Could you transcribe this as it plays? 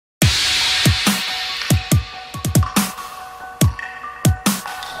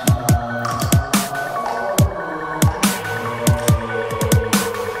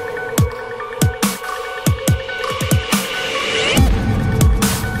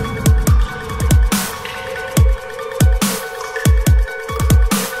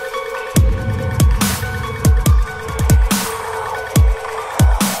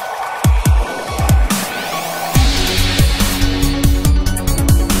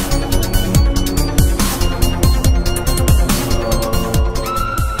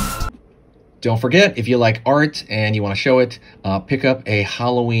Don't forget, if you like art and you want to show it, pick up a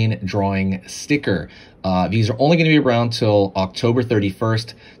Halloween drawing sticker. These are only going to be around till October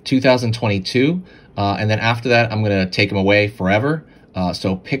 31st, 2022. And then after that, I'm going to take them away forever.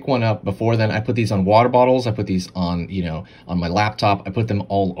 So pick one up before then. I put these on water bottles. I put these on, on my laptop. I put them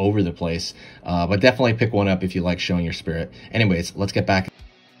all over the place. But definitely pick one up if you like showing your spirit. Anyways, let's get back.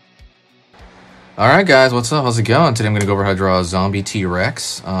 Alright guys, what's up? How's it going? Today I'm going to go over how to draw a zombie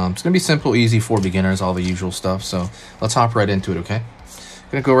T-Rex. It's going to be simple, easy for beginners, all the usual stuff. So let's hop right into it, okay?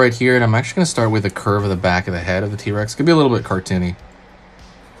 I'm going to go right here, and I'm actually going to start with the curve of the back of the head of the T-Rex. It's going to be a little bit cartoony.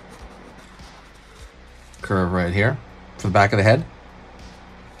 Curve right here for the back of the head.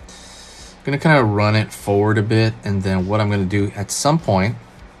 I'm going to kind of run it forward a bit, and then what I'm going to do at some point,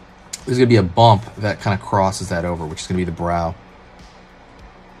 there's going to be a bump that kind of crosses that over, which is going to be the brow.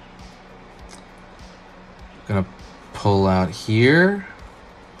 Gonna pull out here,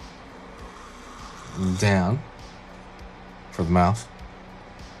 down for the mouth.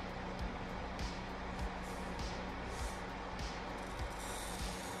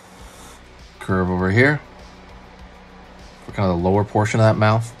 Curve over here for kind of the lower portion of that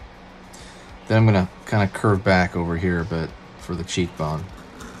mouth. Then I'm gonna kind of curve back over here a bit for the cheekbone.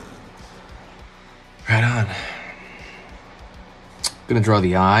 Right on. Gonna draw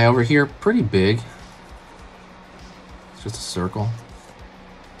the eye over here, pretty big. Just a circle.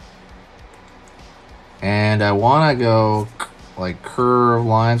 And I want to go like curve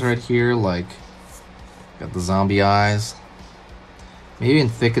lines right here, like got the zombie eyes. Maybe even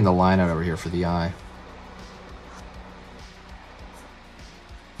thicken the line out over here for the eye.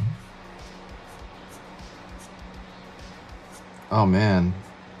 Oh man.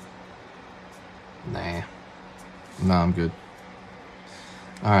 Nah. No, I'm good.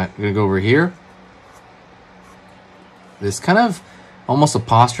 Alright, I'm gonna go over here. This kind of almost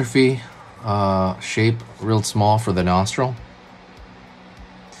apostrophe shape, real small for the nostril.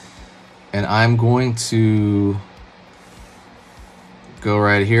 And I'm going to go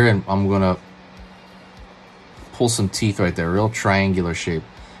right here and I'm going to pull some teeth right there, real triangular shape.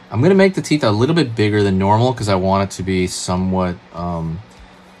 I'm going to make the teeth a little bit bigger than normal because I want it to be somewhat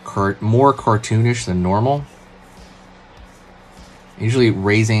more cartoonish than normal. Usually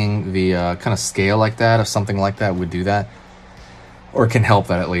raising the kind of scale like that, if something like that would do that, or can help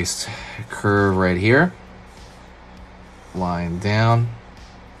that at least. Curve right here, line down,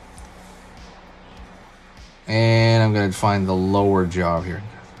 and I'm going to find the lower jaw here.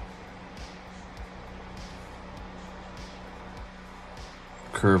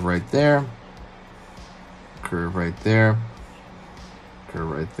 Curve right there, curve right there,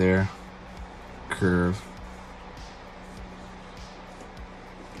 curve right there, curve.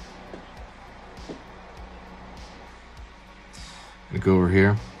 Go over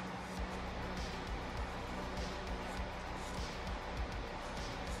here.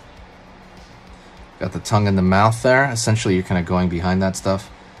 Got the tongue in the mouth there. Essentially, you're kind of going behind that stuff,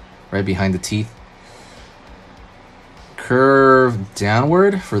 right behind the teeth. Curve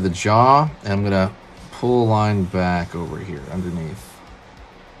downward for the jaw, and I'm gonna pull a line back over here underneath.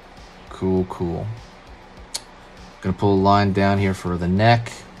 Cool, cool. Gonna pull a line down here for the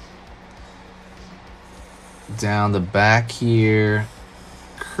neck. Down the back here,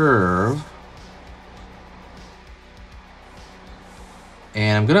 curve,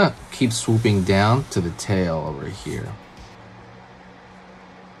 and I'm gonna keep swooping down to the tail over here.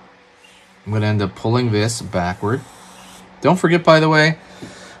 I'm gonna end up pulling this backward. Don't forget, by the way,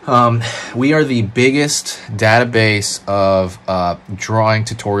 we are the biggest database of drawing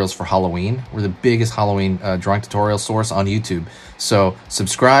tutorials for Halloween. We're the biggest Halloween drawing tutorial source on YouTube. So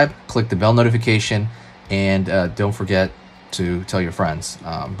subscribe, click the bell notification, and don't forget to tell your friends.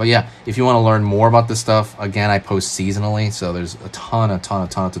 But yeah, if you want to learn more about this stuff, again, I post seasonally, so there's a ton of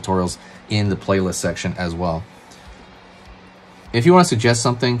tutorials in the playlist section as well. If you want to suggest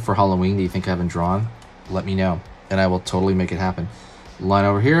something for Halloween that you think I haven't drawn, let me know, and I will totally make it happen. Line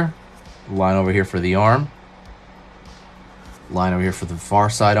over here for the arm, line over here for the far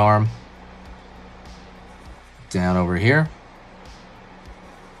side arm, down over here,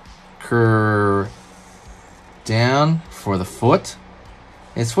 curve down for the foot.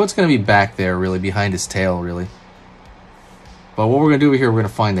 His foot's going to be back there, really, behind his tail, really. But what we're going to do over here, we're going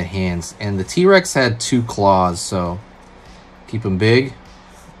to find the hands. And the T-Rex had 2 claws, so keep them big.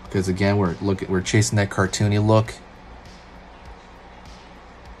 Because, again, we're chasing that cartoony look.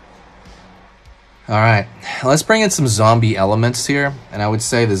 Alright, let's bring in some zombie elements here. And I would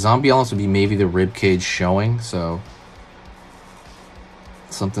say the zombie elements would be maybe the rib cage showing, so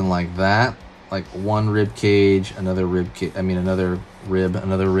something like that. Like one rib cage, another rib cage, another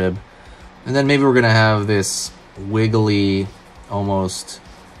rib, And then maybe we're gonna have this wiggly, almost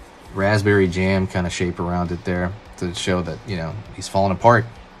raspberry jam kind of shape around it there to show that, you know, he's falling apart.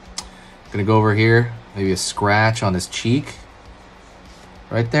 Gonna go over here, maybe a scratch on his cheek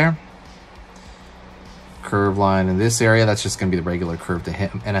right there. Curve line in this area, that's just gonna be the regular curve to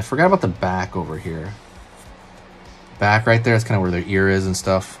him. And I forgot about the back over here. Back right there is kind of where their ear is and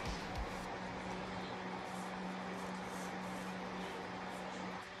stuff.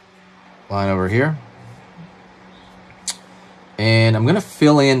 Line over here. And I'm gonna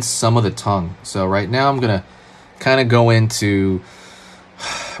fill in some of the tongue. So right now I'm gonna kind of go into,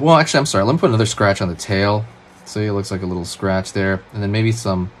 well, actually, I'm sorry. Let me put another scratch on the tail. See, it looks like a little scratch there. And then maybe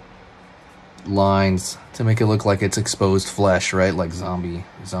some lines to make it look like it's exposed flesh, right? Like zombie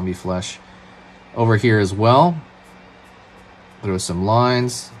flesh. Over here as well. Throw some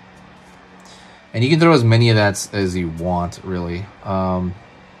lines. And you can throw as many of that as you want, really.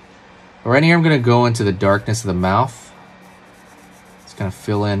 Right here, I'm going to go into the darkness of the mouth. Just kind of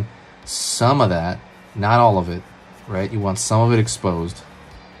fill in some of that. Not all of it, right? You want some of it exposed.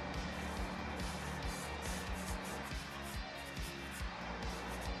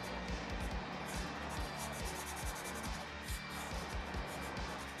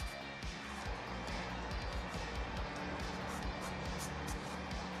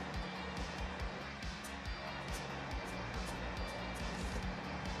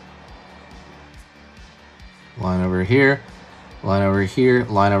 Line over here, line over here,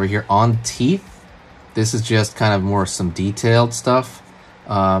 line over here on teeth. This is just kind of more some detailed stuff.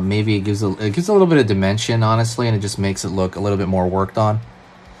 Maybe it gives a little bit of dimension, honestly, and it just makes it look a little bit more worked on.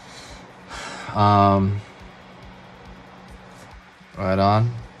 Right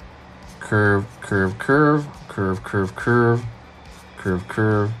on. Curve, curve, curve, curve, curve, curve, curve,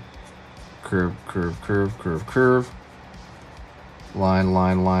 curve, curve, curve, curve, curve, curve. Line,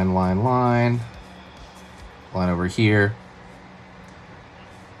 line, line, line, line. Line over here.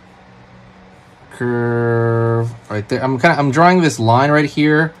 Curve right there. I'm drawing this line right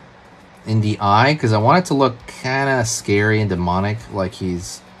here in the eye because I want it to look kind of scary and demonic, like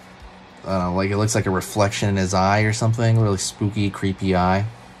he's, I don't know, like it looks like a reflection in his eye or something. Really spooky, creepy eye.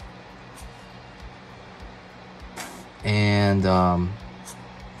 And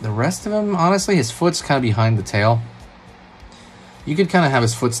the rest of him, honestly, his foot's kind of behind the tail. You could kind of have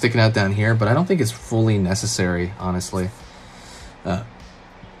his foot sticking out down here, but I don't think it's fully necessary, honestly. You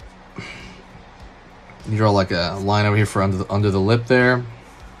draw like a line over here for under the lip there.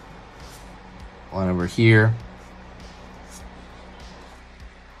 Line over here.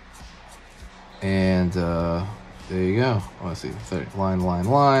 And there you go. Oh, let's see. Line, line,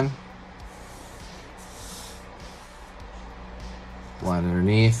 line. Line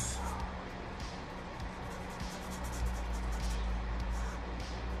underneath.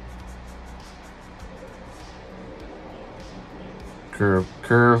 Curve,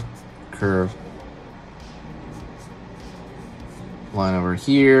 curve, curve. Line over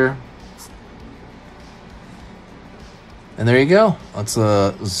here. And there you go. That's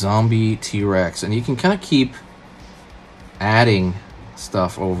a zombie T-Rex. And you can kind of keep adding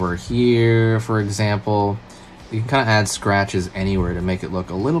stuff over here, for example. You can kind of add scratches anywhere to make it look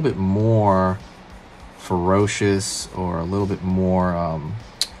a little bit more ferocious or a little bit more, I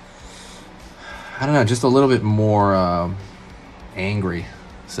don't know, just a little bit more angry.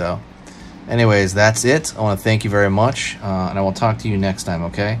 So anyways, that's it. I want to thank you very much, and I will talk to you next time,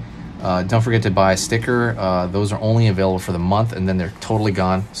 okay? Don't forget to buy a sticker. Those are only available for the month, and then they're totally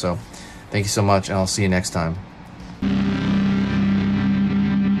gone. So thank you so much, and I'll see you next time.